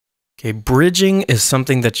Okay, bridging is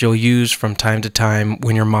something that you'll use from time to time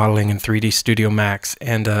when you're modeling in 3D Studio Max,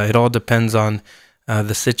 and it all depends on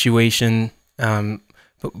the situation.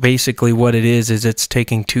 But basically what it is it's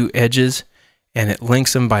taking two edges and it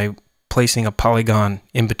links them by placing a polygon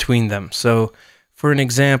in between them. So for an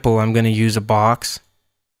example, I'm going to use a box,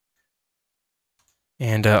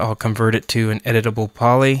 and I'll convert it to an editable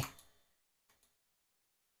poly.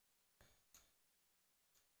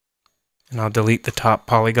 And I'll delete the top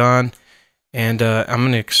polygon, and I'm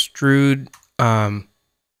going to extrude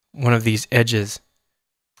one of these edges.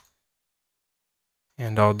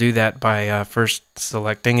 And I'll do that by first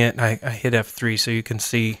selecting it. I hit F3 so you can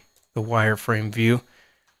see the wireframe view.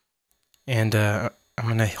 And I'm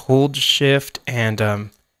going to hold shift and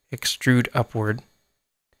extrude upward.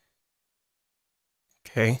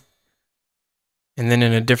 Okay. And then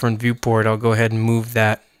in a different viewport, I'll go ahead and move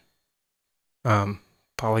that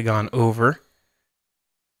polygon over.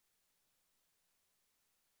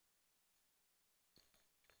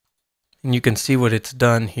 And you can see what it's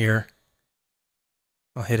done here.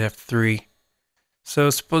 I'll hit F3.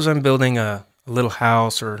 So suppose I'm building a little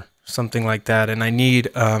house or something like that, and I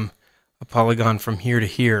need a polygon from here to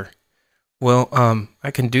here. Well,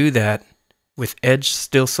 I can do that with edge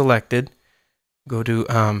still selected. Go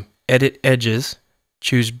to Edit Edges,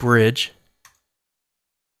 choose Bridge,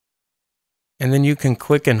 and then you can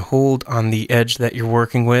click and hold on the edge that you're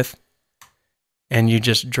working with, and you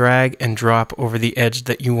just drag and drop over the edge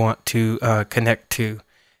that you want to connect to.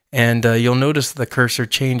 And you'll notice the cursor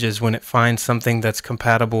changes when it finds something that's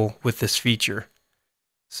compatible with this feature.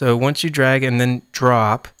 So once you drag and then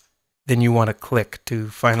drop, then you want to click to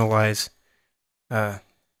finalize the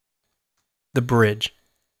bridge.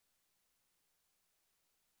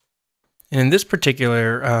 And in this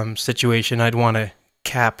particular situation, I'd want to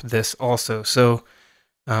cap this also. So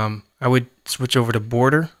I would switch over to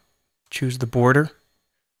border, choose the border.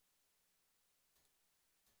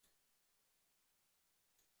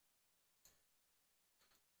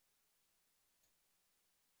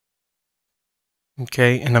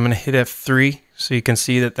 Okay, and I'm going to hit F3 so you can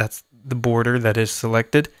see that that's the border that is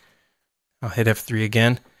selected. I'll hit F3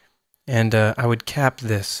 again, and I would cap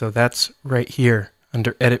this. So that's right here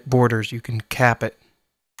under Edit Borders. You can cap it.